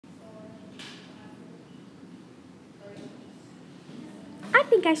I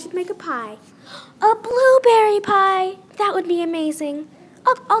think I should make a pie. A blueberry pie. That would be amazing.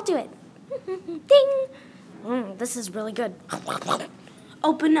 I'll do it. Ding. This is really good.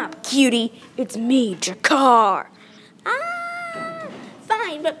 Open up, cutie. It's me, Jakar.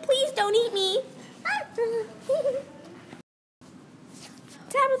 Fine, but please don't eat me.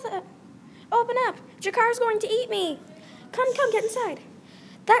 Tabitha, open up. Jakar's going to eat me. Come, get inside.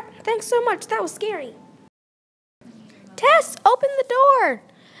 Thanks so much. That was scary. Tess, open the door.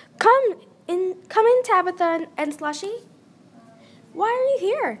 Come in, Tabitha and Slushy. Why are you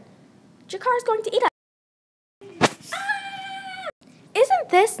here? Jakar's going to eat us. Isn't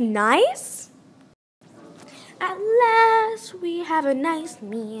this nice? At last we have a nice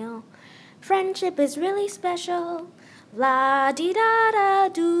meal. Friendship is really special. La di da da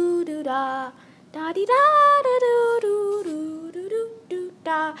do do da da di da da do do do do do do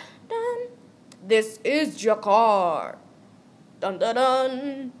da dun. This is Jakar. Dun dun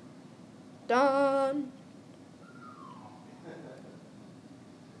dun dun.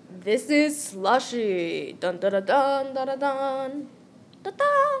 This is Slushy. Dun dun dun dun dun dun dun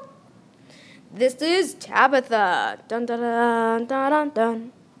dun. This is Tabitha. Dun dun dun dun dun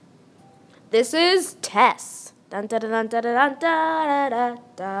dun. This is Tess. Dun dun dun dun dun dun dun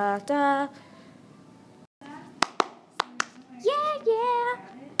dun dun. Yeah, yeah.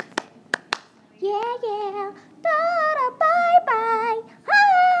 Yeah, yeah.